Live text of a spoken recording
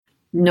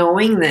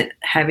knowing that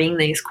having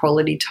these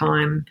quality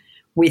time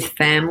with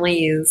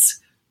family is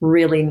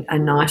really a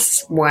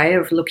nice way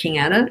of looking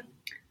at it.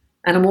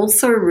 And I'm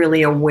also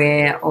really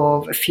aware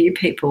of a few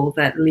people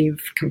that live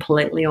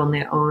completely on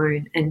their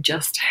own and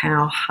just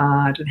how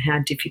hard and how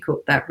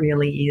difficult that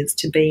really is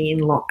to be in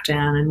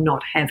lockdown and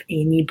not have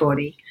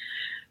anybody.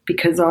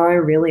 Because I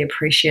really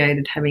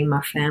appreciated having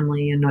my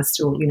family, and I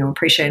still,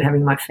 appreciate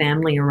having my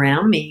family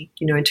around me,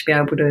 to be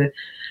able to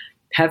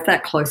have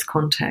that close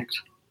contact.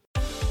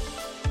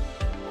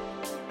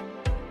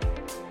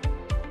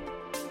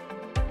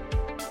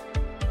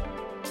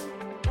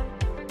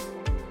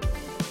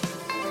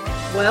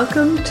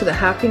 Welcome to the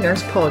Happy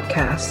Nurse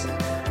Podcast.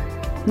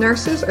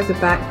 Nurses are the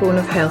backbone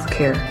of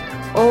healthcare,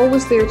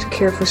 always there to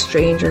care for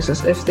strangers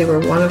as if they were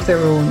one of their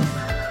own,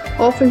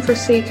 often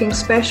forsaking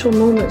special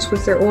moments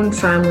with their own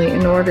family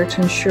in order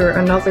to ensure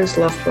another's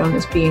loved one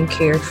is being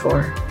cared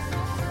for.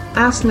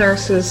 As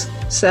nurses,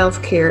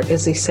 self-care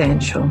is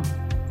essential.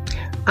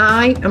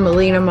 I am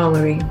Elena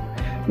Mullery,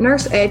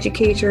 nurse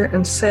educator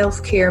and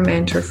self-care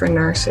mentor for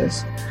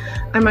nurses.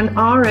 I'm an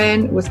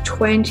RN with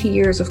 20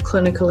 years of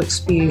clinical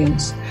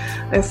experience.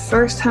 I have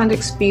first-hand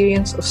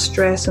experience of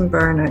stress and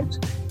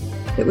burnout.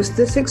 It was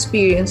this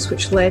experience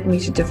which led me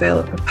to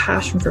develop a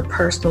passion for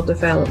personal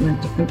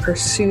development and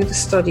pursue the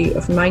study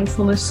of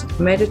mindfulness,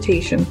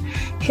 meditation,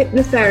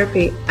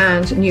 hypnotherapy,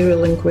 and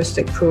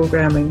neuro-linguistic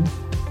programming.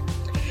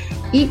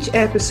 Each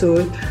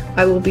episode,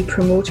 I will be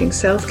promoting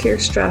self-care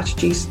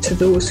strategies to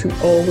those who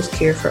always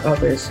care for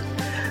others.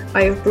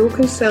 I have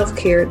broken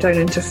self-care down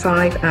into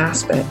 5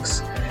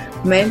 aspects: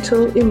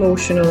 mental,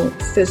 emotional,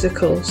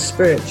 physical,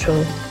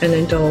 spiritual, and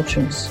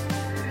indulgence,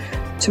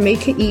 to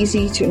make it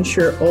easy to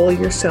ensure all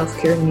your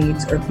self-care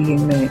needs are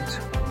being met.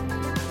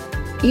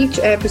 Each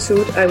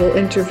episode, I will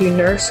interview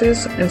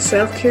nurses and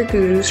self-care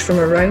gurus from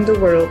around the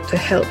world to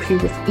help you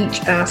with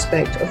each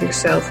aspect of your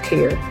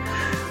self-care.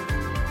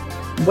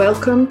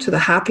 Welcome to the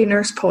Happy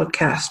Nurse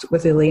Podcast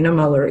with Elena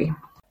Mullery.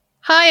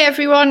 Hi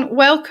everyone,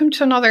 welcome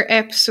to another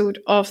episode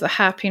of The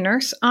Happy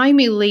Nurse. I'm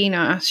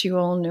Elena, as you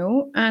all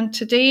know, and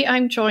today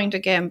I'm joined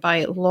again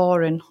by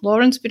Lauren.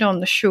 Lauren's been on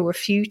the show a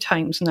few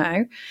times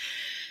now.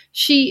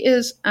 She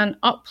is an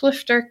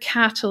uplifter,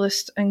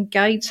 catalyst, and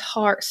guides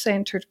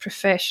heart-centered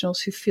professionals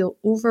who feel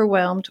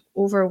overwhelmed,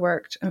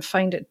 overworked, and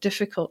find it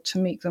difficult to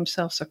make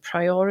themselves a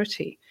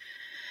priority.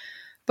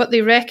 But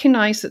they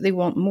recognise that they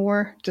want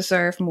more,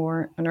 deserve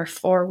more, and are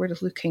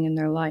forward-looking in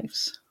their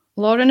lives.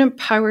 Lauren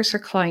empowers her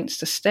clients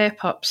to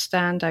step up,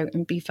 stand out,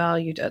 and be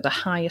valued at the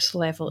highest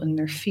level in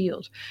their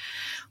field.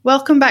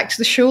 Welcome back to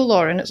the show,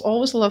 Lauren. It's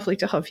always lovely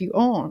to have you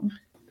on.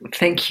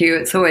 Thank you.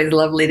 It's always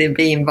lovely to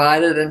be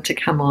invited and to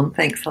come on.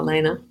 Thanks,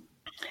 Elena.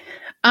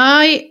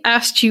 I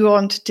asked you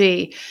on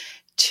today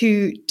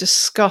to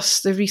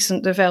discuss the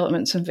recent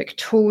developments in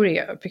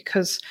Victoria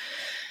because,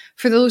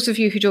 for those of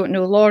you who don't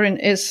know, Lauren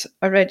is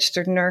a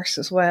registered nurse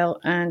as well,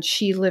 and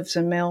she lives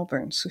in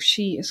Melbourne. So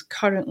she is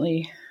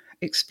currently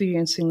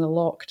experiencing the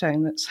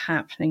lockdown that's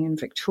happening in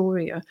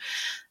Victoria.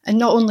 And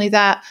not only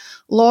that,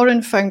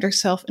 Lauren found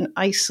herself in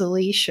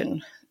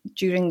isolation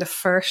during the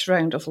first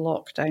round of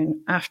lockdown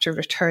after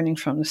returning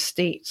from the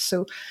States.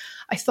 So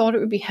I thought it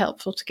would be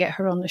helpful to get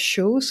her on the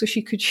show so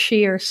she could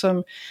share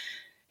some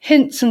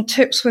hints and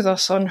tips with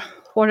us on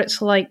what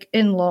it's like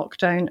in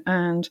lockdown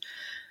and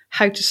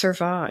how to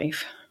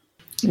survive.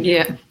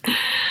 Yeah,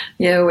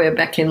 we're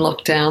back in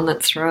lockdown,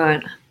 that's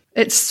right.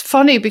 It's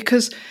funny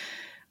because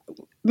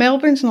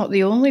Melbourne's not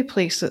the only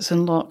place that's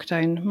in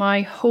lockdown.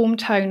 My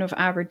hometown of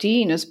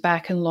Aberdeen is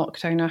back in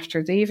lockdown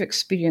after they've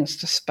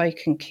experienced a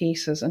spike in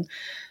cases. And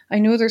I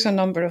know there's a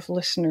number of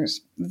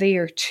listeners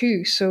there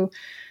too. So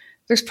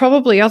there's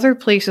probably other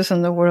places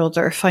in the world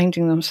that are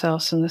finding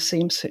themselves in the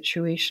same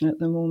situation at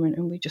the moment,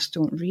 and we just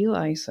don't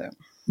realise it.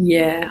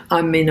 Yeah,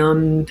 I mean,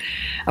 I'm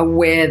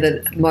aware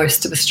that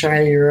most of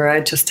Australia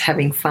are just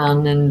having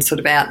fun and sort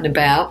of out and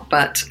about,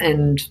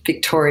 and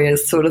Victoria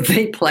is sort of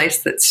the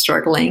place that's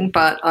struggling.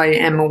 But I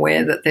am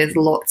aware that there's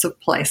lots of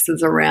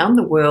places around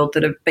the world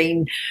that have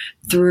been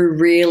through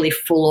really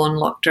full-on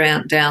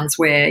lockdowns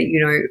where,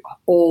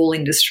 all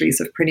industries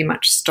have pretty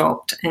much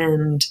stopped,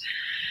 and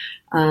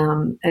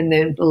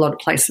then a lot of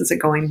places are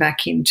going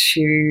back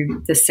into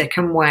the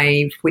second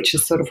wave, which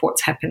is sort of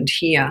what's happened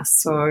here.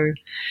 So,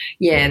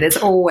 yeah, there's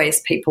always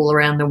people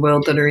around the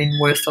world that are in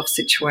worse off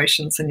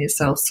situations than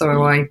yourself.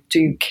 So I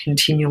do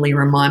continually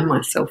remind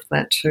myself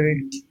that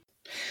too.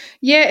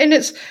 Yeah, and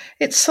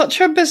it's such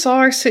a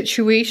bizarre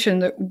situation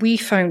that we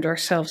found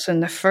ourselves in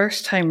the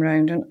first time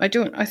round. And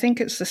I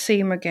think it's the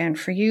same again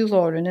for you,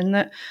 Lauren, in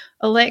that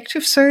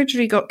elective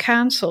surgery got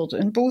cancelled,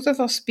 and both of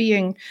us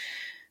being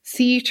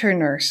theatre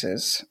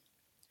nurses,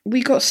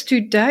 we got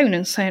stood down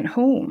and sent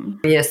home.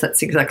 Yes,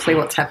 that's exactly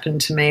what's happened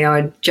to me.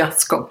 I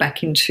just got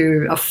back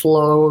into a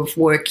flow of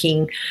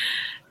working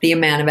the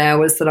amount of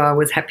hours that I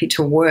was happy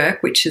to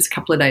work, which is a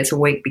couple of days a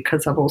week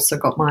because I've also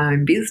got my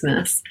own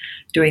business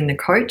doing the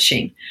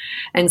coaching.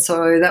 And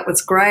so that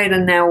was great.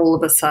 And now all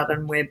of a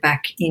sudden we're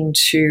back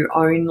into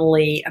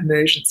only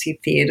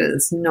emergency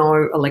theatres,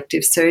 no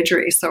elective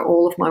surgery. So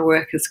all of my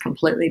work is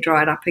completely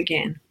dried up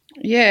again.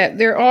 Yeah,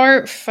 there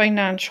are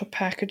financial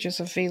packages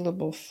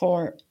available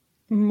for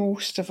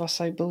most of us,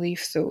 I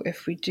believe, though,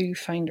 if we do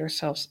find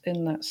ourselves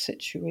in that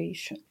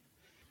situation.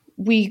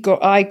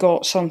 I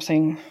got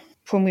something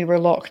when we were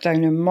locked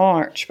down in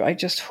March, but I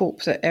just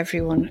hope that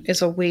everyone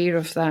is aware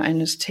of that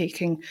and is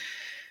taking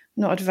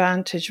not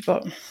advantage,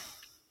 but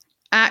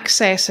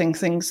accessing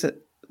things that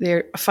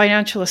they're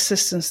financial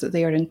assistance that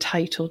they are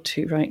entitled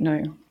to right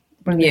now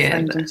when they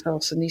find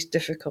themselves in these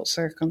difficult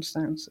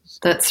circumstances.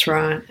 That's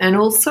right. And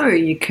also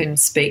you can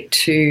speak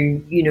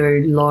to,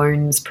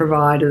 loans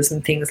providers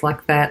and things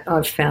like that.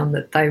 I've found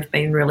that they've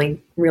been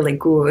really, really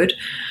good.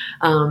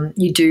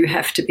 You do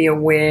have to be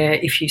aware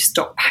if you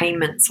stop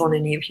payments on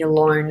any of your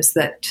loans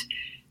that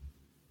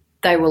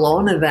they will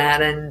honour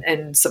that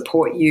and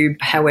support you.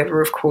 However,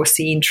 of course,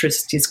 the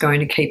interest is going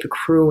to keep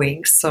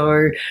accruing.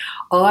 So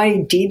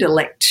I did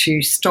elect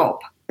to stop,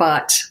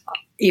 but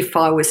if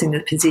I was in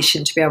a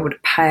position to be able to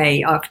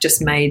pay, I've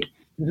just made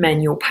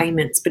manual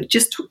payments, but it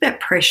just took that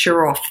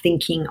pressure off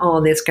thinking,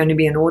 there's going to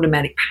be an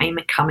automatic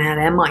payment come out.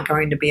 Am I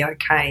going to be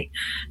okay?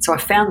 So I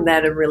found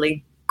that a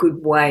really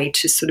good way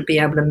to sort of be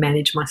able to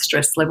manage my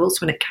stress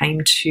levels when it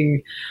came to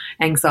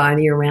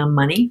anxiety around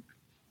money.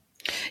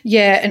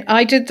 Yeah, and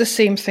I did the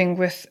same thing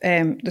with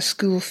the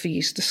school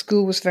fees. The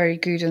school was very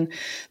good and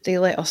they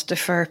let us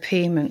defer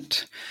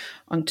payment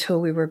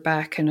until we were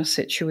back in a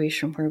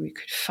situation where we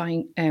could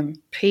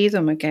pay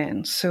them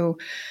again. So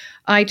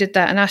I did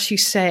that. And as you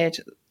said,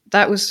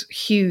 that was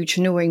huge,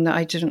 knowing that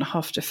I didn't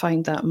have to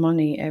find that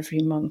money every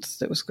month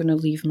that was going to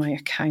leave my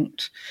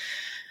account.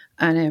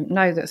 And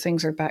now that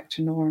things are back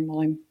to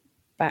normal, I'm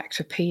back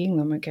to paying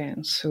them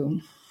again. So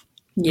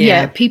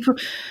people...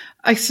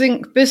 I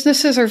think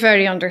businesses are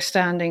very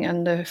understanding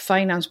and the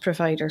finance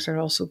providers are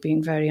also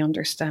being very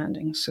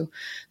understanding. So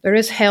there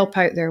is help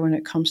out there when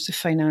it comes to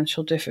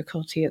financial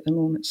difficulty at the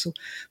moment. So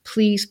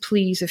please,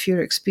 if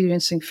you're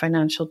experiencing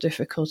financial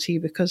difficulty,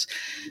 because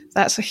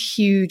that's a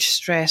huge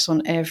stress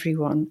on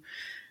everyone,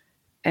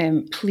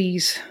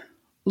 please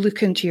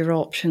look into your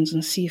options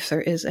and see if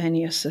there is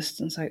any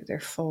assistance out there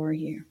for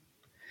you.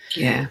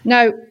 Yeah.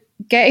 Now,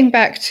 getting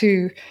back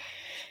to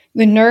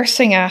the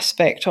nursing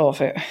aspect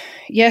of it,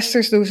 yes,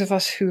 there's those of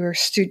us who are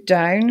stood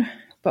down,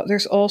 but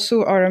there's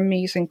also our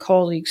amazing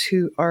colleagues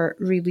who are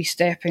really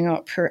stepping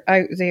up, who are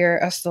out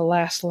there as the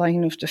last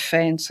line of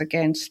defence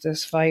against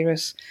this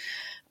virus.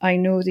 I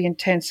know the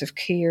intensive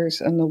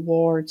cares and the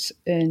wards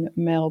in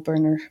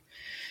Melbourne are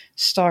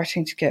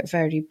starting to get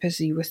very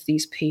busy with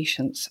these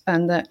patients,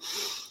 and that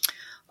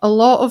a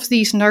lot of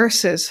these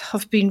nurses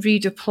have been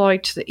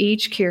redeployed to the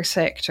aged care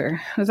sector.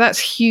 Now, that's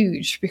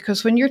huge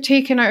because when you're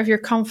taken out of your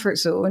comfort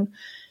zone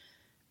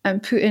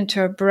and put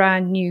into a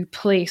brand new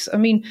place, I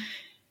mean,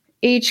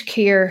 aged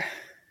care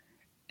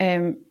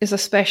is a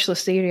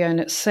specialist area in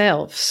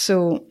itself.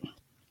 So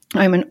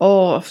I'm in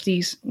awe of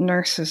these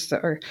nurses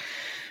that are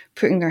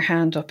putting their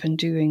hand up and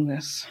doing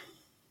this.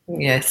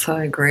 Yes,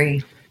 I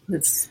agree.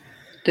 There's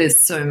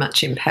so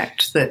much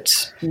impact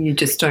that you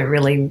just don't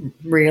really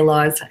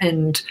realise.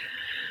 And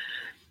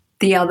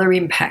the other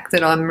impact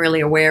that I'm really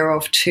aware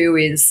of too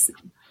is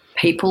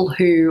people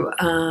who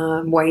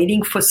are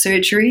waiting for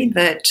surgery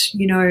that,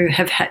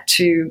 have had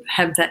to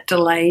have that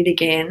delayed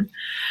again.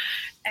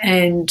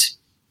 And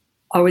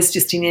I was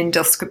just in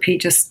endoscopy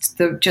just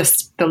the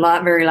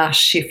very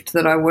last shift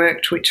that I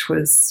worked, which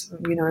was,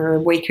 a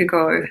week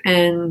ago.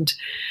 And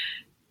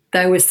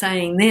they were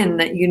saying then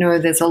that,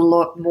 there's a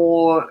lot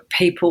more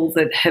people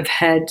that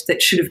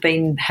should have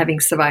been having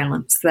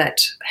surveillance that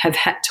have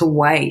had to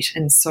wait.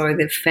 And so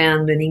they've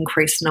found an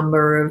increased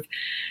number of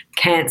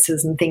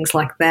cancers and things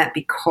like that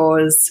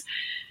because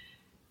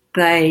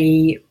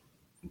they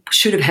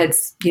should have had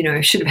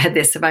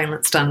their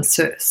surveillance done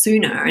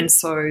sooner. And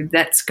so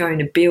that's going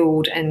to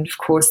build. And of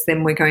course,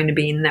 then we're going to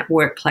be in that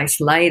workplace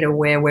later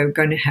where we're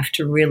going to have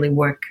to really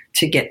work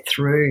to get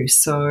through.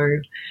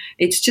 So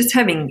it's just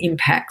having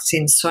impacts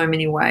in so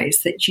many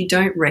ways that you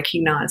don't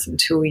recognise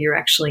until you're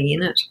actually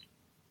in it.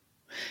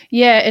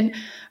 Yeah, and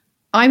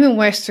I'm in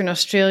Western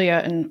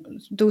Australia, and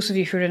those of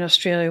you who are in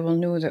Australia will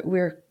know that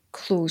we're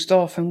closed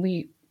off and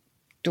we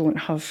don't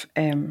have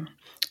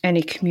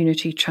any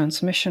community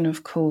transmission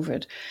of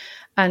COVID.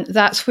 And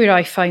that's where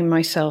I find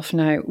myself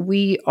now.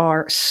 We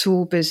are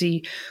so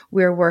busy.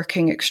 We're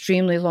working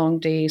extremely long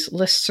days.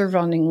 Lists are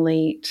running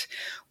late.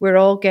 We're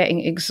all getting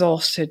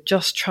exhausted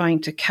just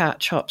trying to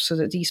catch up so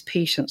that these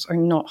patients are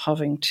not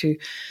having to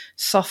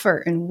suffer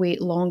and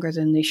wait longer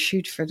than they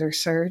should for their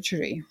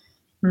surgery.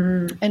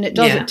 And it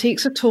does. Yeah. It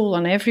takes a toll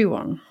on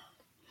everyone.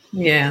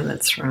 Yeah,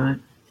 that's right.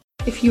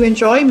 If you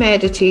enjoy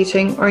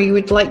meditating or you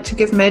would like to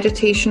give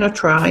meditation a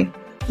try,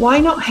 why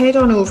not head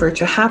on over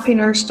to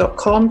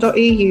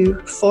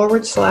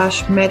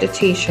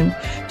happynurse.com.au/meditation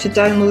to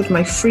download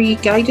my free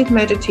guided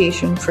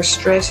meditation for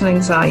stress and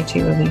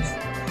anxiety relief.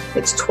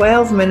 It's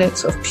 12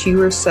 minutes of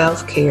pure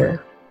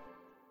self-care.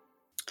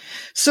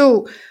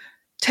 So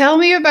tell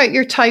me about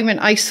your time in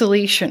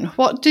isolation.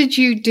 What did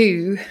you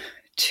do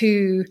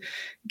to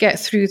get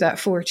through that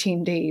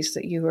 14 days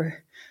that you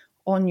were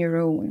on your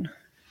own?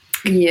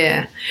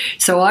 Yeah.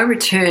 So I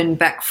returned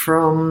back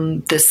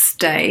from the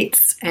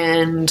States,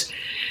 and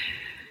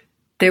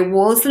there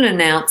was an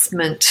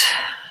announcement.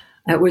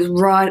 It was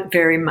right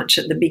very much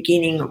at the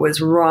beginning. It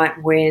was right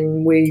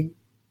when we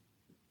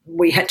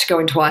had to go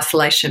into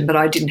isolation, but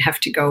I didn't have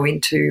to go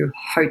into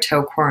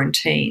hotel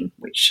quarantine,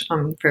 which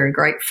I'm very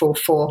grateful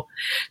for.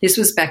 This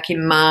was back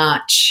in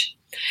March.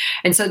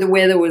 And so the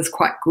weather was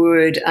quite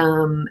good,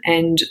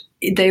 and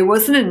there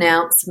was an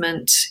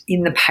announcement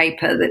in the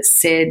paper that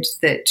said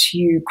that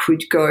you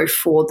could go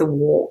for the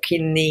walk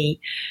in the,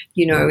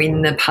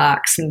 in the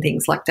parks and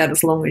things like that,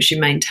 as long as you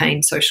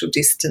maintain social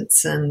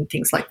distance and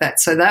things like that.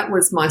 So that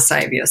was my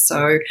saviour.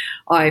 So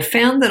I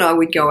found that I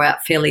would go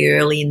out fairly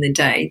early in the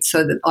day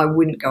so that I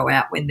wouldn't go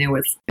out when there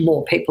was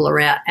more people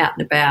around, out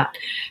and about,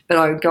 but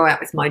I would go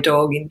out with my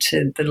dog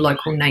into the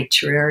local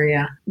nature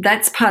area.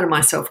 That's part of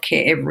my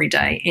self-care every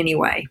day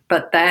anyway.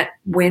 But that,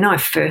 when I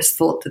first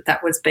thought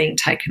that was being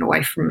taken away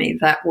from me,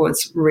 that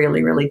was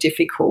really, really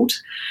difficult.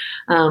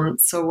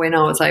 So when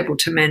I was able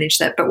to manage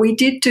that, but we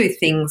did do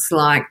things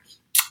like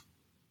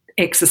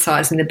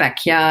exercise in the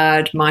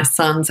backyard. My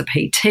son's a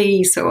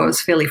PT, so I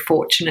was fairly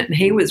fortunate, and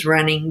he was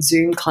running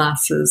Zoom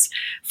classes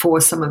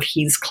for some of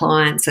his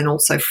clients and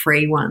also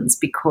free ones,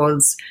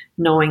 because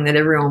knowing that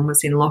everyone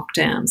was in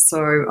lockdown.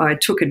 So I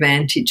took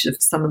advantage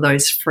of some of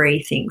those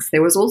free things.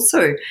 There was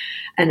also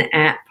an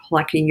app,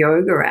 like a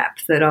yoga app,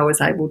 that I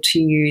was able to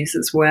use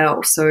as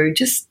well. So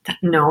just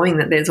knowing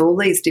that there's all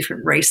these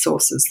different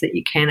resources that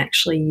you can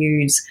actually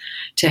use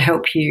to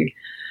help you.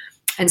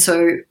 And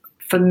so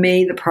for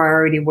me, the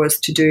priority was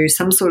to do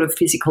some sort of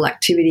physical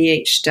activity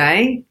each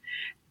day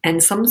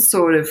and some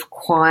sort of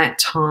quiet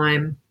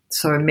time,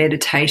 so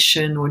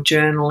meditation or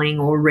journaling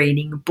or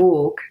reading a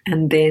book,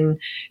 and then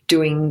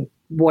doing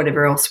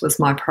whatever else was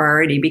my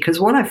priority. Because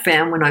what I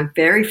found when I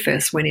very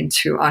first went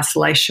into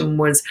isolation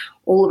was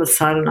all of a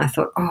sudden I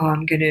thought,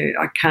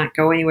 I can't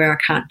go anywhere,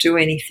 I can't do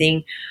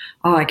anything.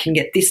 I can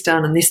get this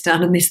done and this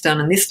done and this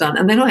done and this done.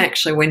 And then I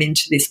actually went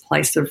into this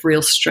place of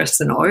real stress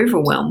and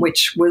overwhelm,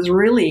 which was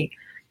really,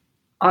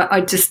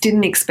 I just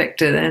didn't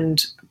expect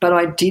it, but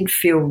I did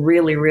feel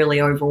really, really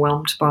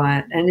overwhelmed by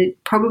it. And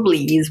it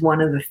probably is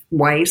one of the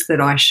ways that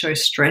I show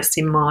stress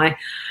in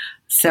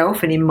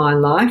myself and in my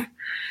life.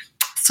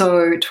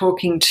 So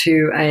talking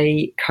to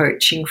a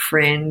coaching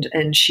friend,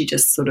 and she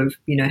just sort of,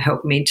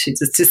 helped me to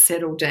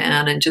settle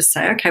down and just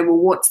say, okay, well,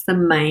 what's the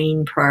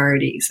main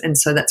priorities? And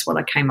so that's what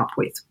I came up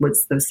with,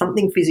 was there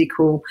something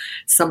physical,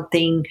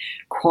 something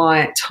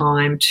quiet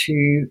time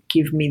to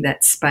give me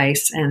that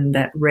space and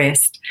that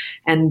rest,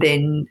 and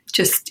then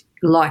just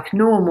like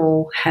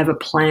normal, have a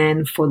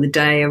plan for the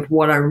day of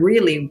what I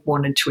really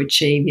wanted to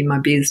achieve in my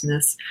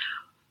business,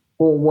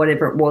 or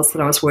whatever it was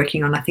that I was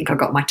working on. I think I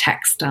got my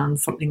tax done,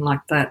 something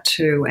like that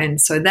too. And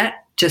so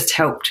that just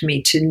helped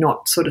me to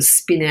not sort of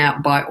spin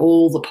out by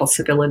all the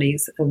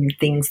possibilities and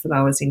things that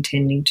I was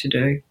intending to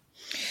do.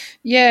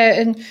 Yeah,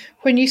 and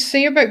when you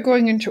say about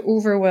going into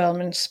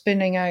overwhelm and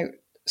spinning out,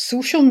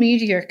 social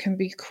media can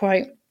be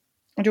quite,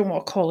 I don't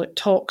want to call it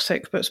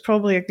toxic, but it's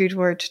probably a good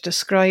word to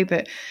describe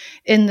it,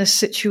 in this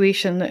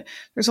situation that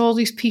there's all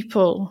these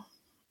people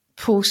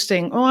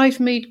posting, I've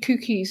made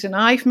cookies and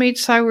I've made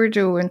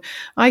sourdough and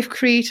I've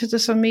created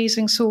this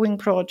amazing sewing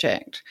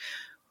project.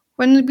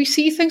 When we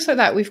see things like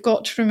that, we've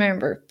got to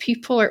remember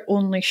people are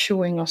only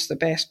showing us the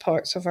best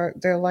parts of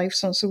their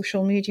lives on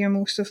social media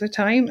most of the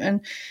time,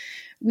 and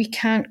we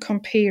can't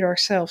compare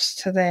ourselves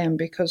to them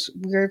because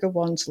we're the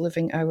ones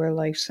living our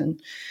lives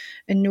and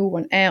no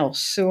one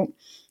else. So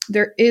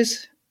there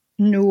is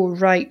no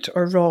right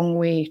or wrong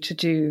way to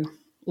do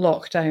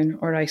lockdown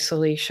or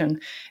isolation.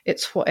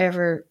 It's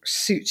whatever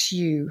suits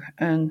you.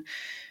 And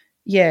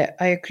yeah,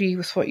 I agree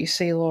with what you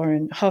say,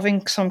 Lauren.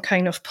 Having some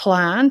kind of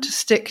plan to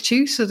stick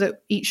to so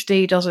that each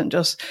day doesn't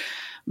just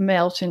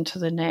melt into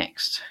the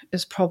next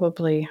is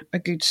probably a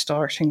good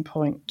starting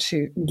point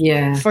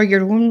for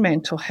your own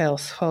mental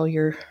health while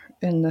you're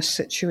in this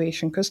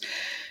situation. Because,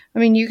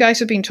 you guys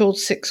have been told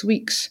 6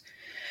 weeks.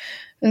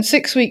 And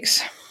 6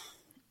 weeks,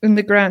 in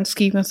the grand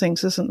scheme of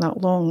things, isn't that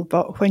long,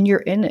 but when you're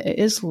in it, it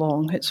is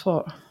long. It's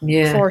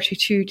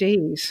 42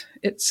 days.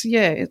 It's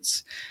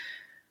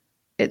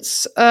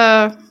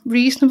a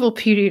reasonable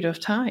period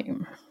of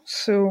time.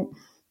 So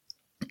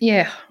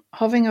yeah,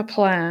 having a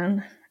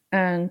plan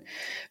and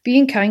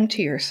being kind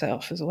to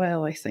yourself as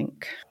well, I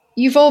think.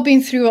 You've all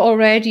been through it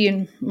already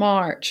in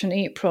March and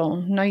April.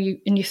 Now you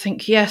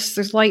think, yes,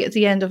 there's light at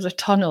the end of the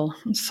tunnel,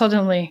 and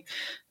suddenly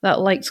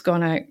that light's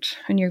gone out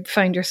and you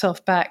find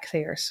yourself back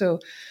there. So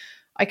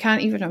I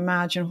can't even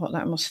imagine what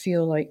that must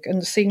feel like.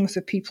 And the same with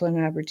the people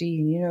in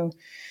Aberdeen,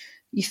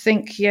 you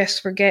think,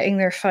 yes, we're getting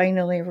there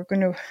finally. We're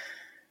going to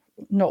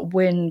not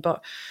win,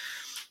 but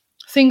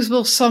things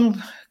will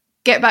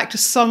get back to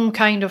some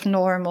kind of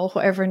normal,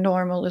 whatever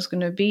normal is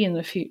going to be in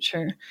the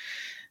future.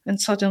 And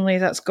suddenly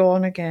that's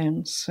gone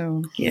again.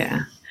 So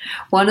yeah.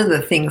 One of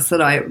the things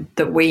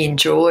that we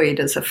enjoyed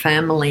as a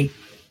family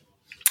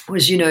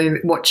was,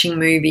 watching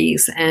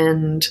movies,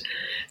 and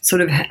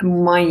sort of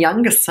my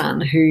youngest son,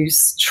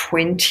 who's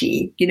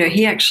 20,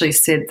 he actually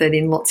said that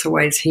in lots of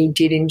ways he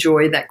did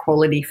enjoy that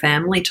quality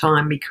family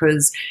time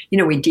because,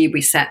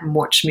 we sat and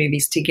watched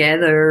movies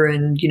together,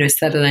 and,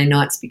 Saturday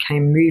nights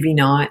became movie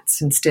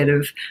nights instead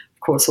of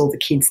course, all the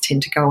kids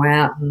tend to go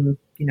out and,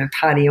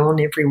 party on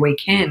every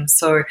weekend.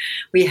 So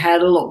we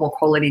had a lot more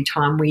quality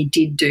time. We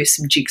did do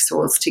some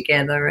jigsaws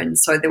together. And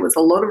so there was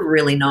a lot of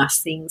really nice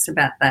things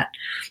about that.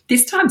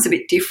 This time's a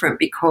bit different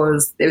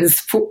because there was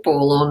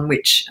football on,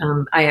 which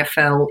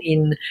AFL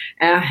in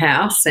our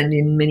house and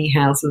in many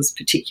houses,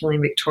 particularly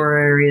in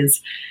Victoria areas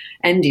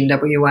and in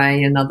WA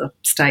and other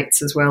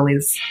states as well,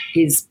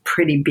 is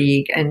pretty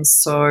big. And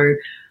so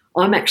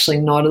I'm actually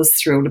not as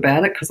thrilled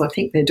about it because I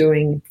think they're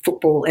doing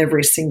football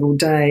every single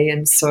day,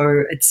 and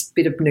so it's a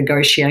bit of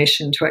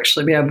negotiation to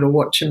actually be able to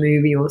watch a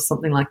movie or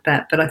something like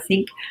that. But I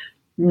think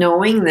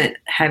knowing that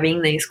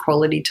having these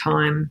quality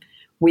time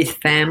with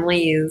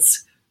family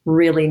is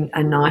really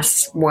a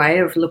nice way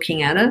of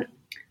looking at it.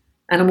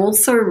 And I'm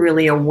also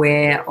really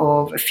aware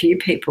of a few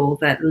people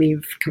that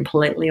live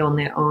completely on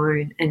their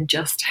own and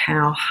just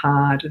how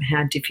hard and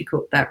how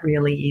difficult that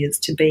really is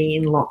to be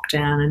in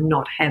lockdown and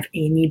not have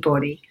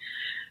anybody.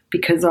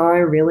 Because I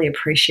really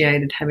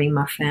appreciated having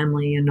my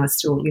family, and I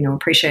still,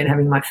 appreciate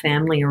having my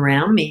family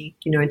around me,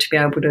 to be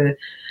able to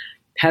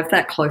have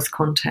that close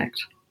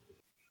contact.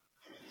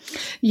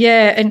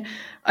 Yeah, and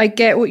I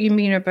get what you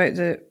mean about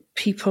the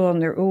people on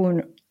their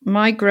own.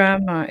 My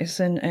grandma is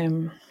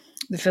in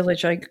the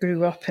village I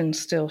grew up in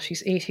still.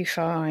 She's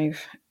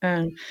 85,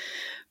 and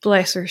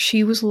bless her,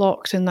 she was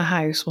locked in the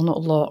house. Well,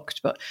 not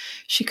locked, but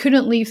she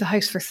couldn't leave the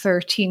house for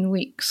 13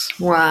 weeks.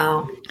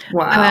 Wow.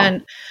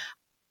 And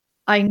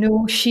I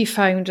know she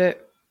found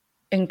it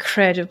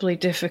incredibly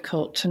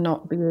difficult to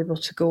not be able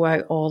to go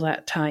out all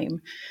that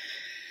time.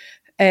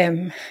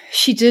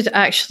 She did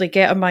actually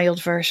get a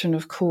mild version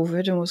of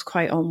COVID and was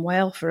quite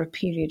unwell for a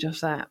period of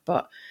that,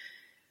 but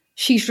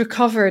she's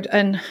recovered.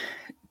 And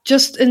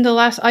just in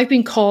the I've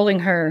been calling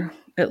her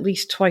at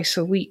least twice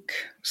a week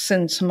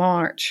since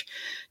March,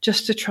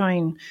 just to try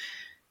and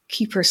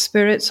keep her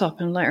spirits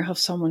up and let her have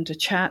someone to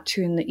chat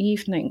to in the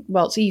evening.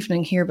 Well, it's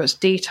evening here, but it's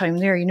daytime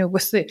there.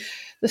 With the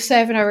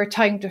 7-hour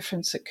time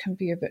difference, it can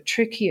be a bit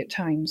tricky at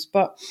times.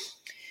 But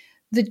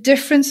the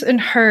difference in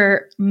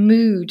her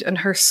mood and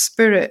her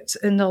spirit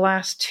in the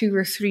last 2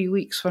 or 3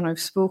 weeks when I've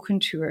spoken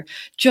to her,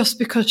 just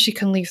because she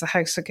can leave the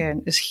house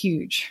again, is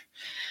huge.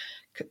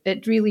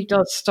 It really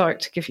does start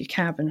to give you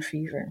cabin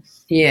fever.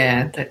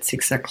 Yeah, that's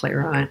exactly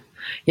right.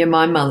 Yeah,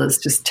 my mother's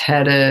just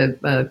had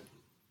a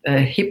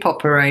hip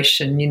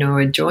operation,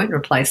 a joint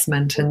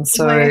replacement. And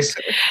so,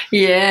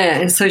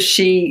 and so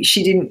she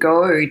didn't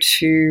go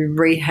to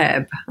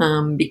rehab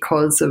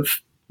because of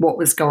what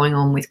was going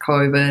on with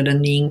COVID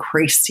and the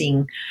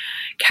increasing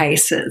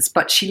cases.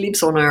 But she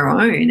lives on her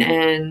own,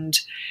 and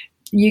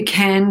you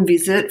can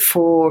visit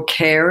for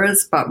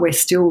carers, but we're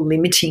still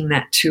limiting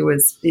that to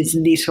as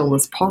little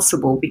as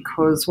possible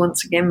because,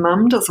 once again,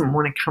 Mum doesn't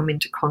want to come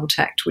into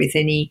contact with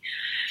any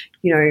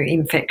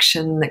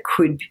infection that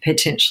could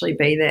potentially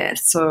be there.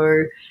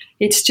 So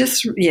it's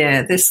just,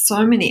 there's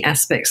so many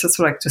aspects. That's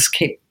what I just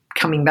keep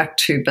coming back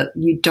to, but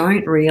you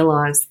don't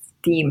realise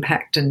the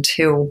impact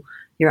until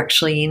you're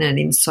actually in it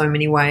in so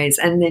many ways.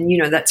 And then,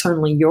 that's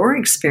only your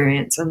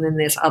experience. And then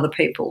there's other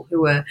people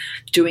who are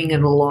doing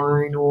it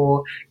alone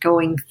or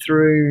going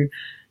through,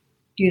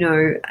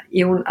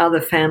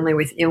 other family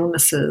with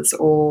illnesses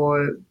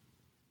or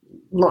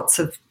lots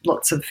of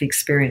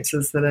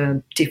experiences that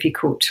are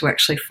difficult to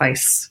actually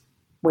face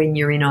when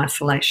you're in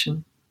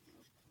isolation.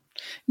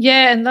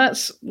 Yeah, and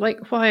that's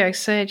like why I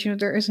said,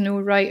 there is no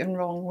right and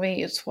wrong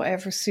way. It's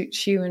whatever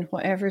suits you and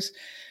whatever's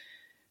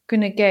going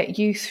to get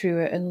you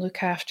through it and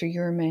look after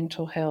your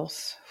mental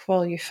health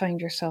while you find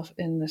yourself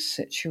in this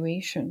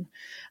situation.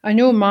 I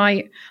know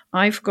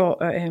I've got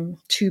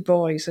 2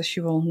 boys, as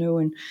you all know,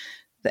 and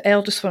the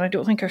eldest one, I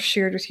don't think I've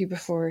shared with you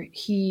before,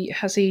 he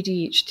has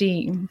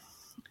ADHD.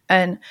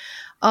 And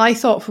I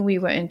thought when we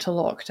went into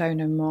lockdown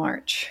in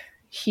March,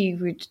 he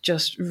would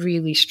just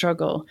really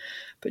struggle.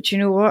 But you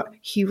know what?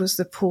 He was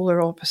the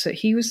polar opposite.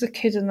 He was the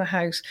kid in the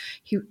house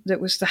that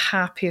was the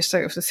happiest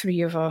out of the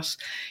 3 of us.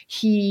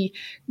 He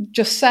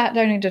just sat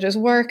down and did his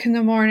work in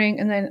the morning.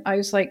 And then I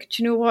was like,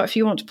 do you know what? If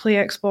you want to play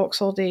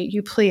Xbox all day,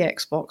 you play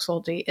Xbox all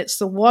day. It's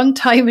the one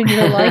time in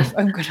your life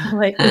I'm going to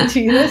let you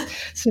do this.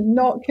 So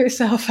knock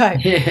yourself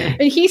out. Yeah.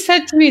 And he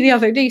said to me the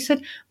other day, he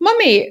said,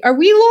 Mummy, are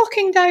we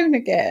locking down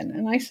again?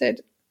 And I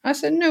said,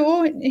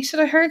 no. And he said,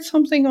 I heard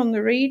something on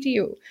the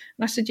radio. And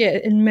I said, yeah,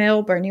 in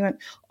Melbourne. He went,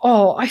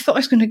 oh, I thought I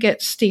was going to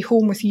get to stay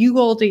home with you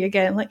all day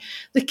again. Like,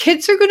 the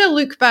kids are going to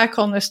look back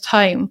on this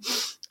time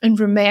and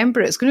remember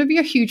it. It's going to be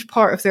a huge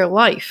part of their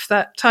life,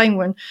 that time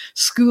when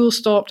school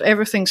stopped,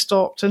 everything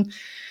stopped, and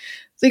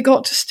they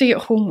got to stay at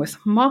home with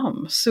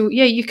Mum. So,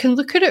 yeah, you can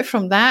look at it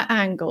from that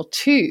angle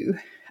too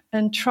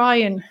and try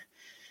and,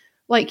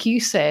 like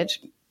you said,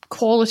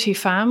 quality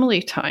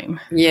family time.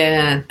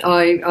 Yeah,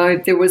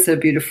 there was a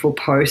beautiful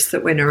post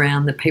that went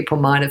around that people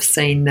might have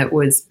seen that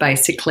was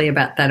basically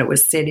about that. It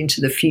was set into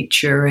the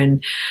future,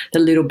 and the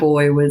little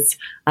boy was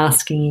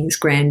asking his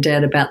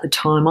granddad about the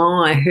time.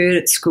 Oh, I heard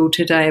at school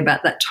today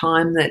about that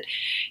time that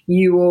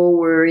you all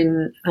were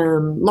in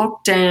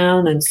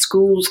lockdown and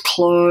schools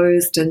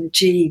closed, and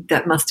gee,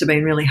 that must have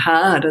been really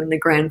hard. And the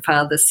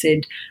grandfather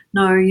said,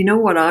 no, you know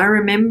what I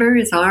remember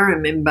is out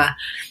in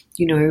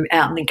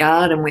the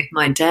garden with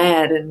my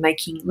dad and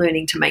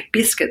learning to make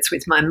biscuits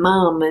with my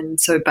mum. And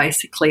so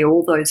basically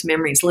all those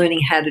memories,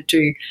 learning how to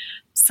do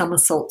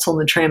somersaults on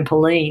the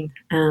trampoline.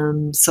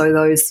 So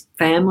those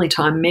family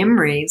time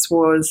memories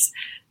was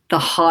the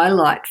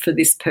highlight for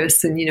this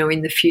person,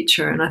 in the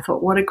future. And I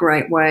thought, what a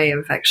great way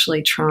of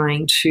actually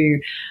trying to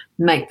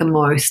make the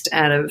most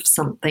out of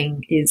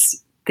something.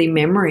 Is the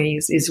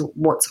memories is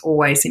what's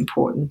always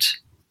important.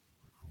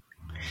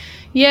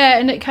 Yeah,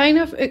 and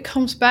it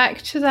comes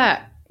back to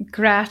that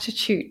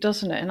gratitude,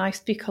 doesn't it? And I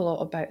speak a lot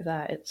about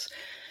that. It's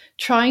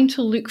trying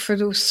to look for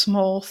those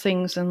small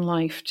things in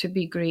life to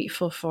be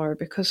grateful for,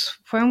 because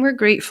when we're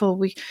grateful,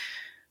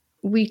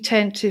 we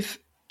tend to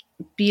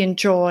be in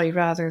joy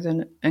rather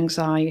than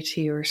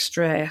anxiety or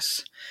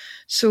stress.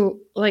 So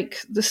like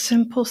the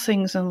simple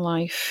things in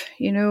life,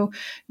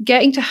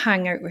 getting to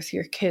hang out with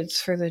your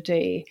kids for the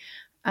day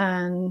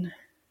and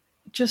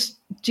just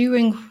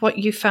doing what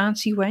you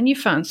fancy when you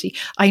fancy.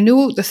 I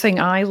know the thing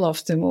I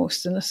loved the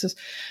most, and this is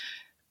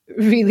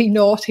really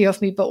naughty of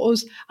me, but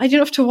I didn't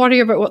have to worry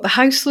about what the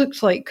house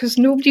looked like because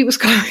nobody was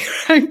coming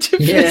around to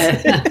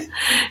visit.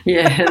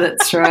 Yeah,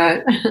 that's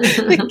right.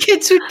 The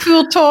kids would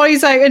pull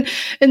toys out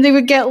and they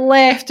would get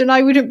left, and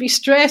I wouldn't be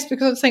stressed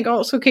because I'd think,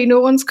 oh, it's okay, no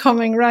one's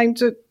coming around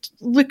to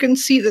look and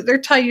see that they're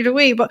tied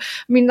away. But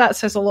I mean, that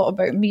says a lot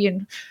about me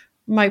and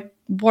my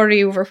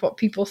worry over what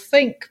people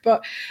think.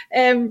 But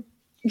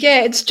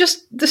yeah, it's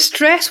just the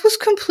stress was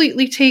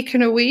completely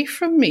taken away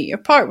from me.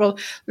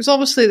 There's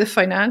obviously the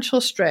financial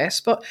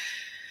stress, but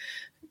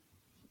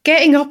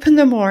getting up in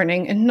the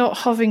morning and not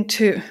having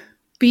to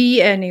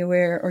be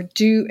anywhere or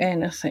do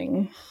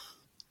anything,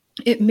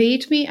 it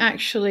made me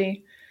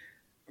actually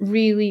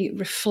really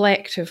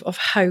reflective of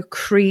how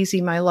crazy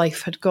my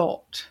life had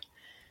got.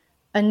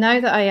 And now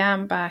that I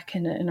am back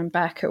in it and I'm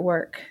back at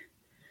work,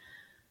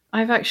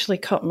 I've actually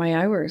cut my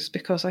hours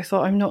because I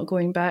thought I'm not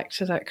going back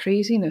to that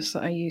craziness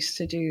that I used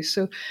to do.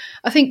 So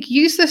I think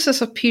use this as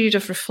a period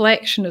of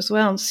reflection as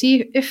well, and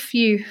see if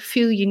you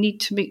feel you need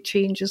to make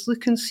changes,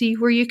 look and see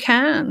where you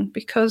can,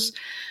 because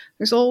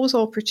there's always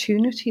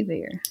opportunity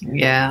there.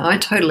 Yeah, I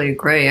totally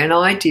agree. And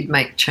I did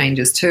make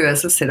changes too.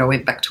 As I said, I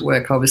went back to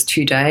work. I was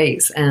 2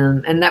 days,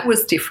 and that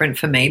was different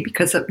for me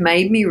because it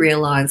made me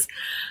realise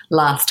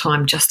last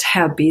time just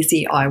how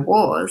busy I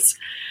was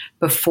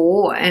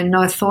before. And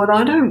I thought,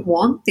 I don't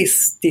want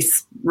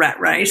this rat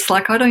race.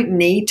 Like, I don't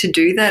need to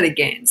do that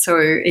again. So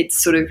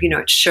it's sort of,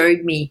 it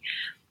showed me,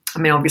 I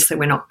mean, obviously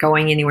we're not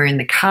going anywhere in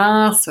the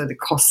car, so the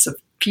costs of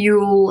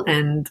fuel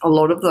and a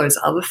lot of those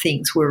other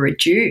things were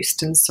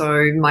reduced. And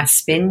so my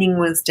spending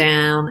was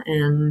down,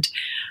 and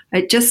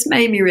it just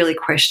made me really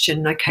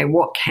question, okay,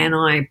 what can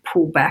I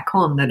pull back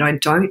on that I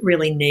don't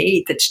really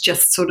need, that's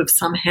just sort of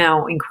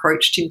somehow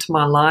encroached into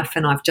my life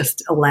and I've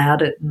just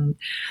allowed it and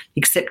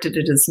accepted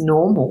it as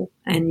normal,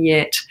 and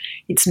yet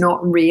it's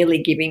not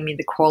really giving me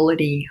the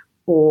quality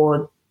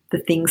or the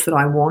things that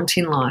I want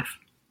in life.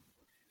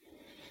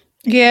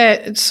 Yeah,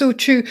 it's so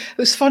true. It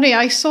was funny.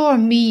 I saw a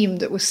meme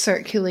that was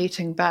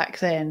circulating back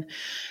then,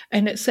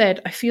 and it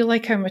said, I feel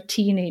like I'm a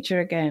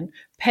teenager again.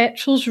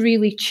 Petrol's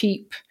really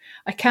cheap.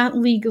 I can't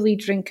legally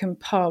drink in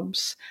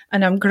pubs,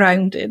 and I'm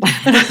grounded.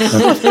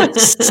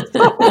 That's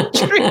so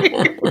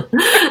true.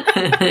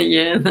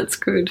 Yeah, that's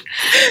good.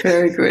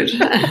 Very good.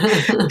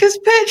 Because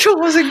petrol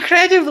was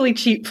incredibly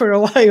cheap for a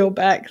while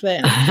back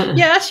then.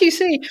 Yeah, as you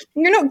say,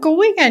 you're not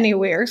going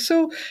anywhere,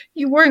 so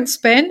you weren't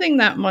spending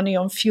that money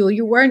on fuel.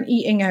 You weren't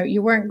eating out.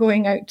 You weren't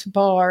going out to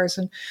bars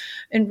and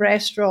in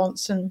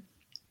restaurants. And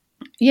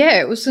yeah,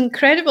 it was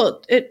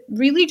incredible. It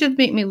really did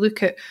make me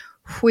look at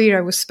where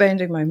I was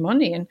spending my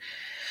money. And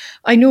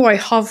I know I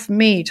have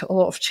made a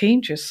lot of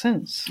changes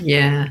since.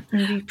 Yeah.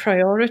 And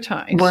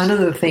reprioritized. One of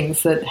the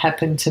things that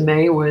happened to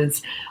me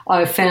was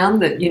I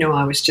found that,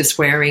 I was just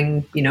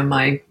wearing,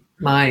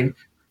 my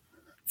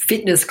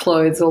fitness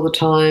clothes all the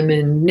time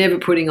and never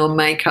putting on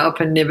makeup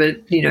and never,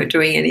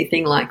 doing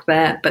anything like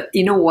that. But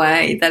in a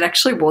way, that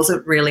actually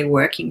wasn't really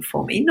working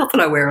for me. Not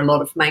that I wear a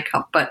lot of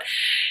makeup, but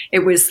it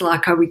was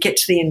like I would get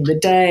to the end of the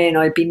day and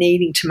I'd be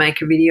needing to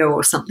make a video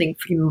or something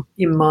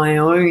in my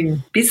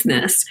own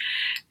business,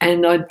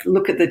 and I'd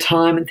look at the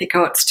time and think,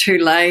 oh, it's too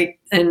late.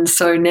 And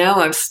so now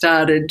I've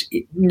started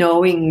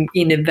knowing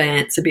in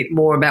advance a bit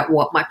more about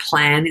what my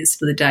plan is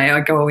for the day.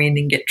 I go in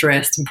and get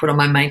dressed and put on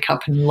my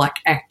makeup and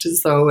act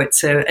as though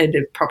it's a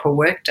proper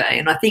work day.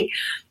 And I think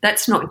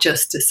that's not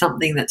just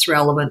something that's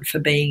relevant for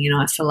being in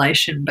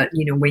isolation, but,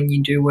 when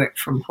you do work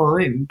from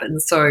home. And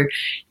so,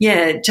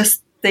 yeah,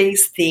 just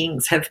these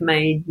things have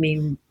made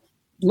me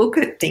look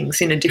at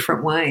things in a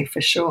different way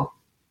for sure.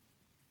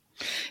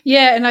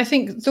 Yeah, and I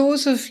think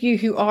those of you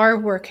who are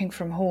working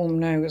from home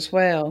now as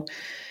well,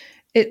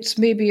 it's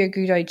maybe a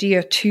good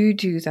idea to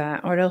do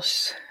that, or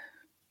else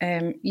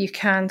you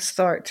can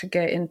start to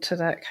get into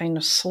that kind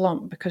of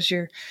slump because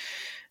you're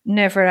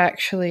never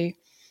actually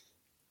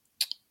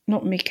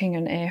not making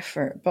an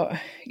effort, but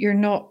you're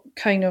not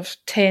kind of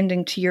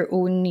tending to your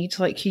own needs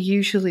like you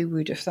usually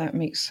would, if that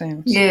makes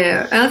sense.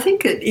 Yeah, and I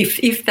think that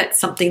if that's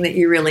something that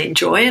you really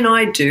enjoy, and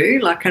I do,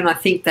 like, and I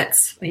think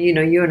that's, you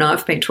know, you and I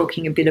have been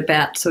talking a bit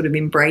about sort of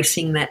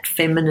embracing that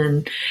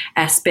feminine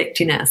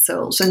aspect in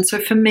ourselves. And so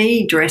for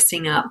me,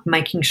 dressing up,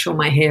 making sure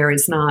my hair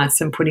is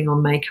nice and putting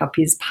on makeup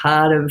is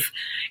part of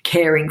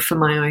caring for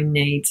my own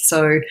needs.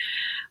 So,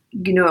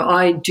 you know,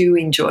 I do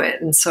enjoy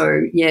it. And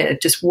so, yeah,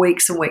 just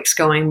weeks and weeks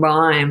going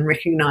by and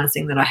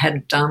recognizing that I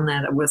hadn't done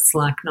that, it was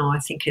like, no, I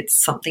think it's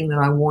something that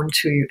I want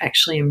to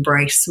actually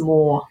embrace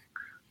more.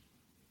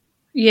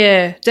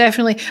 Yeah,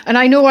 definitely. And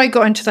I know I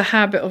got into the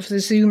habit of the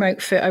Zoom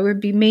outfit. I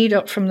would be made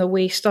up from the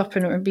waist up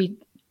and it would be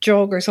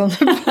joggers on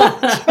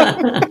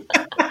the bottom.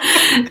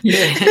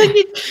 Yeah.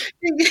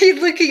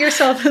 you'd look at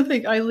yourself and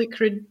think, I look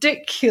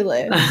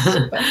ridiculous.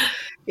 But,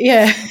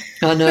 yeah.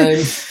 I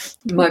know.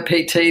 My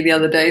PT the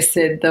other day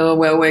said, "Oh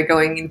well, we're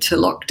going into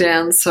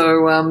lockdown,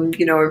 so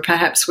you know,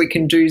 perhaps we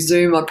can do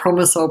Zoom. I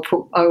promise I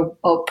won't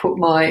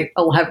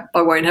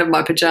have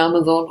my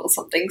pajamas on or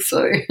something."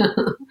 So,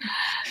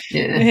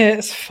 yeah,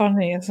 it's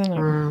funny, isn't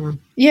it?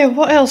 Yeah.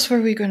 What else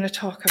were we going to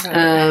talk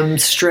about?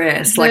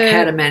 Stress, like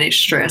how to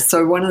manage stress.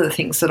 So one of the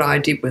things that I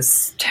did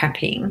was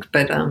tapping,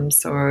 but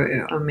so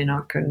I mean,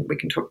 we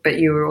can talk. But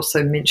you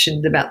also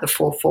mentioned about the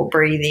 4/4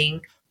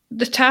 breathing.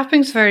 The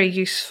tapping's very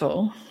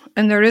useful.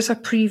 And there is a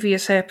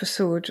previous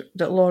episode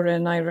that Laura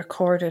and I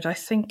recorded. I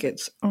think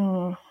it's,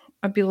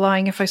 I'd be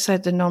lying if I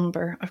said the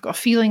number. I've got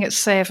a feeling it's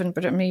 7,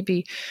 but I may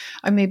be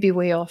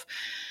way off.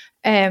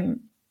 That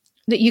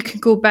you can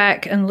go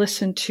back and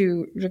listen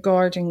to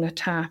regarding the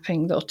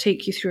tapping. That'll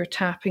take you through a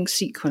tapping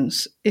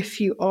sequence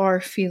if you are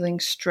feeling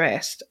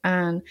stressed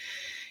and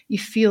you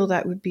feel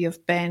that would be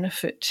of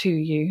benefit to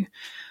you.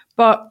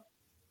 But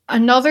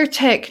another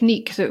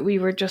technique that we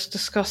were just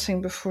discussing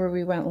before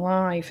we went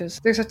live is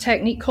there's a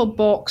technique called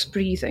box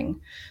breathing.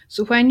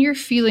 So when you're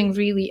feeling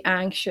really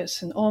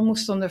anxious and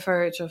almost on the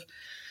verge of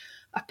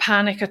a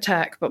panic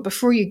attack, but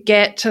before you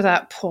get to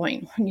that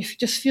point, when you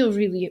just feel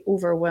really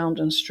overwhelmed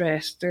and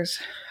stressed, there's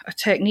a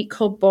technique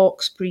called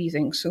box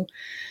breathing. So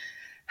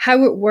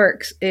how it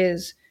works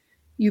is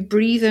you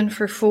breathe in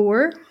for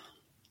 4,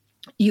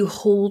 you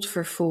hold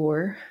for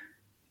 4,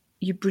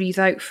 you breathe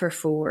out for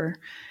 4,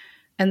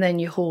 and then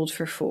you hold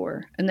for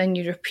 4, and then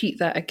you repeat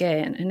that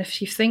again. And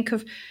if you think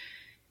of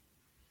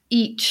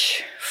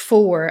each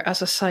 4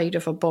 as a side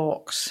of a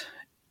box,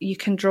 you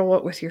can draw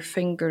it with your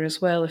finger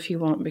as well if you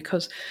want,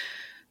 because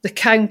the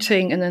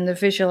counting and then the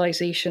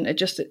visualization, it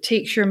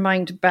takes your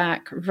mind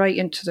back right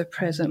into the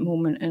present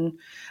moment and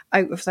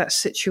out of that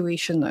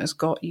situation that has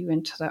got you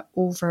into that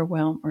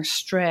overwhelm or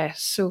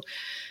stress. So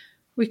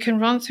we can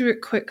run through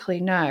it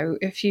quickly now.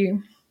 If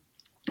you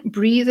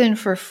breathe in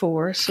for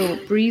 4. So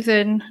breathe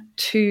in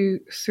 2,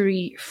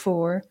 3,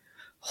 4.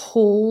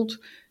 Hold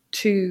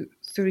 2,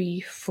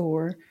 3,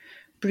 4.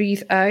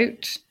 Breathe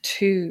out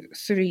 2,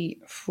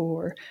 3,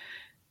 4.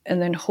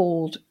 And then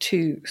hold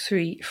 2,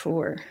 3,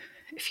 4.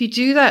 If you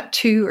do that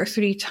 2 or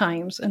 3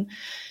 times, and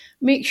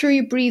make sure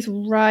you breathe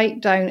right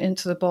down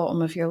into the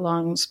bottom of your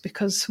lungs,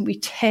 because we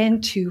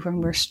tend to,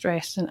 when we're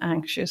stressed and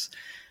anxious,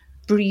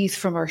 breathe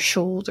from our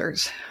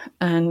shoulders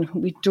and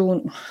we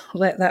don't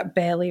let that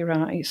belly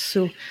rise.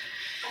 So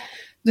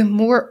the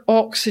more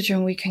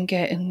oxygen we can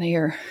get in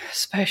there,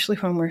 especially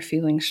when we're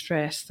feeling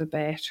stressed, the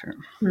better.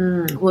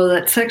 Well,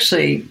 that's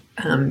actually,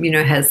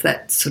 has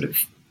that sort of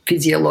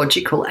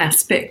physiological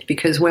aspect,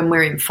 because when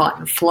we're in fight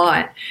and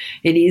flight,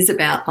 it is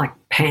about like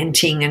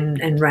panting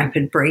and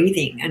rapid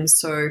breathing. And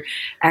so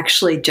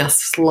actually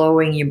just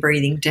slowing your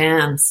breathing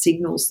down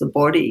signals the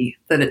body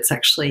that it's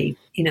actually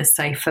in a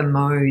safer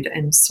mode.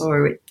 And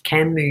so it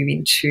can move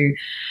into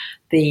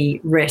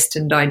the rest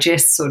and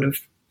digest sort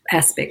of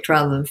aspect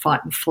rather than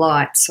fight and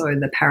flight. So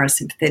the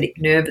parasympathetic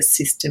nervous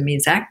system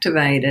is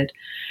activated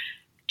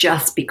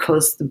just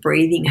because the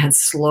breathing has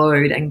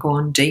slowed and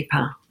gone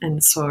deeper.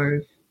 And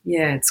so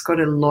yeah, it's got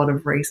a lot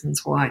of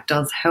reasons why it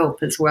does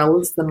help, as well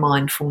as the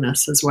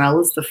mindfulness, as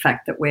well as the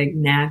fact that we're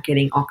now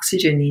getting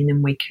oxygen in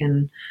and we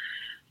can,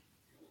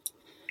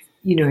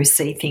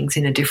 see things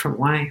in a different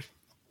way.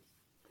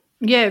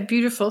 Yeah,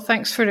 beautiful.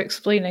 Thanks for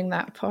explaining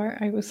that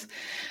part. I was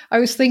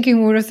thinking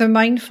more of the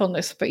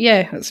mindfulness, but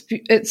yeah,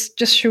 it's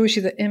just shows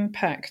you the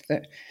impact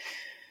that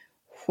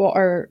what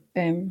our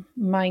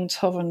minds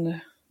have on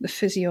the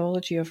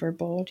physiology of our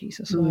bodies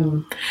as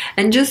well.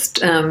 And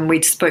just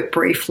we spoke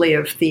briefly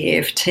of the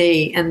EFT,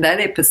 and that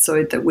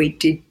episode that we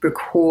did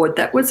record,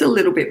 that was a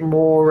little bit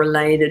more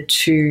related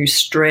to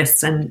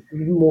stress and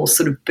more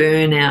sort of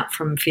burnout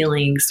from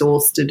feeling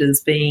exhausted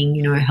as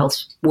being,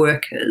 health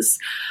workers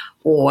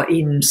or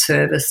in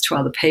service to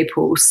other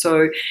people.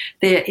 So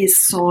there is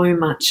so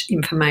much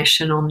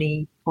information on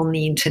the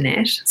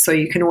internet. So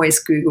you can always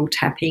Google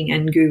tapping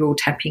and Google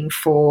tapping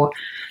for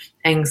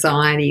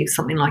anxiety,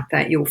 something like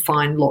that, you'll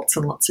find lots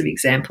and lots of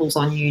examples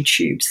on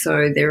YouTube.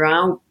 So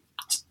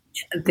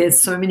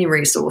there's so many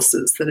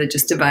resources that are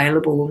just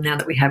available now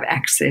that we have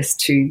access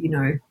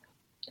to,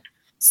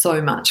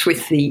 so much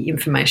with the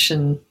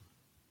information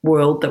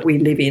world that we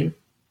live in.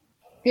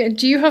 Yeah.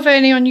 Do you have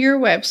any on your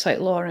website,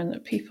 Lauren,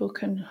 that people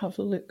can have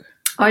a look?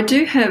 I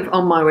do have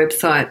on my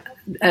website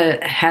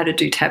how to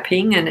do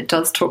tapping, and it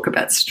does talk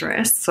about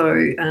stress.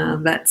 So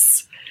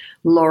that's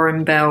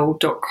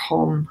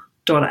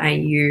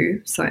laurenbell.com.au.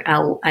 So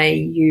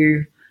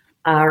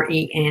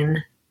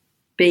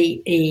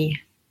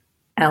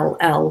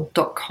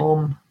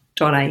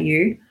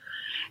LaurenBell.com.au.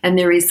 And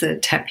there is a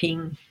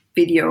tapping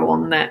video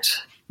on that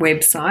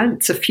website.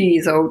 It's a few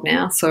years old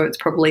now, so it's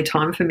probably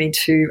time for me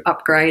to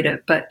upgrade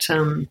it, but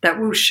that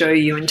will show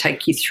you and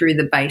take you through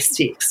the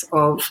basics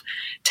of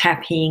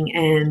tapping,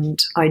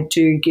 and I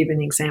do give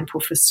an example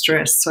for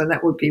stress, so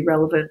that would be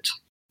relevant.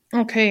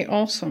 Okay,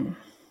 awesome.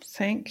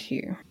 Thank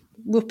you.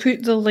 We'll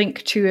put the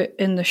link to it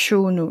in the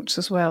show notes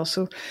as well,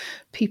 so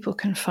people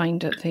can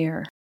find it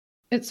there.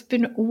 It's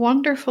been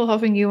wonderful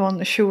having you on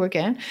the show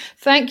again.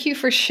 Thank you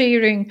for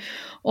sharing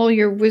all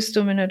your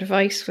wisdom and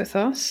advice with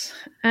us,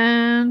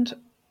 and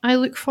I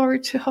look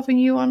forward to having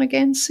you on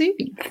again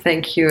soon.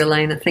 Thank you,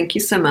 Elena. Thank you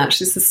so much.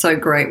 This is so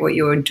great what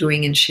you're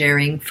doing and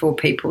sharing for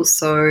people.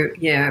 So,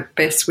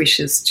 best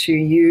wishes to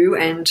you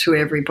and to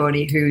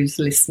everybody who's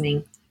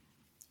listening.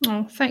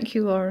 Oh, thank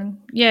you,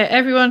 Lauren. Yeah,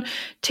 everyone,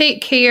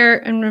 take care,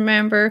 and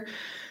remember,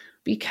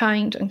 be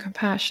kind and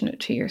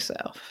compassionate to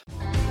yourself.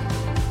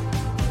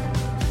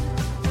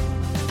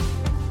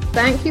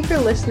 Thank you for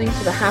listening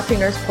to the Happy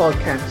Nurse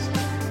podcast.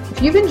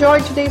 If you've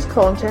enjoyed today's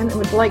content and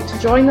would like to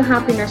join the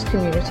Happy Nurse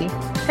community,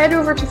 head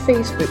over to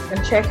Facebook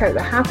and check out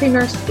the Happy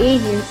Nurse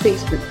AU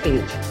Facebook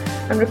page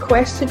and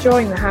request to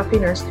join the Happy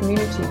Nurse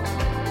community.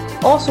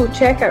 Also,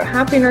 check out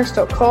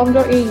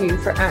happynurse.com.au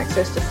for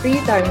access to free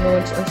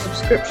downloads and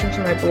subscription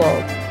to my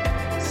blog.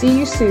 See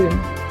you soon,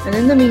 and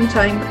in the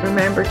meantime,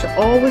 remember to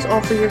always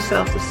offer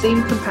yourself the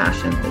same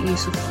compassion that you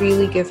so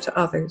freely give to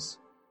others.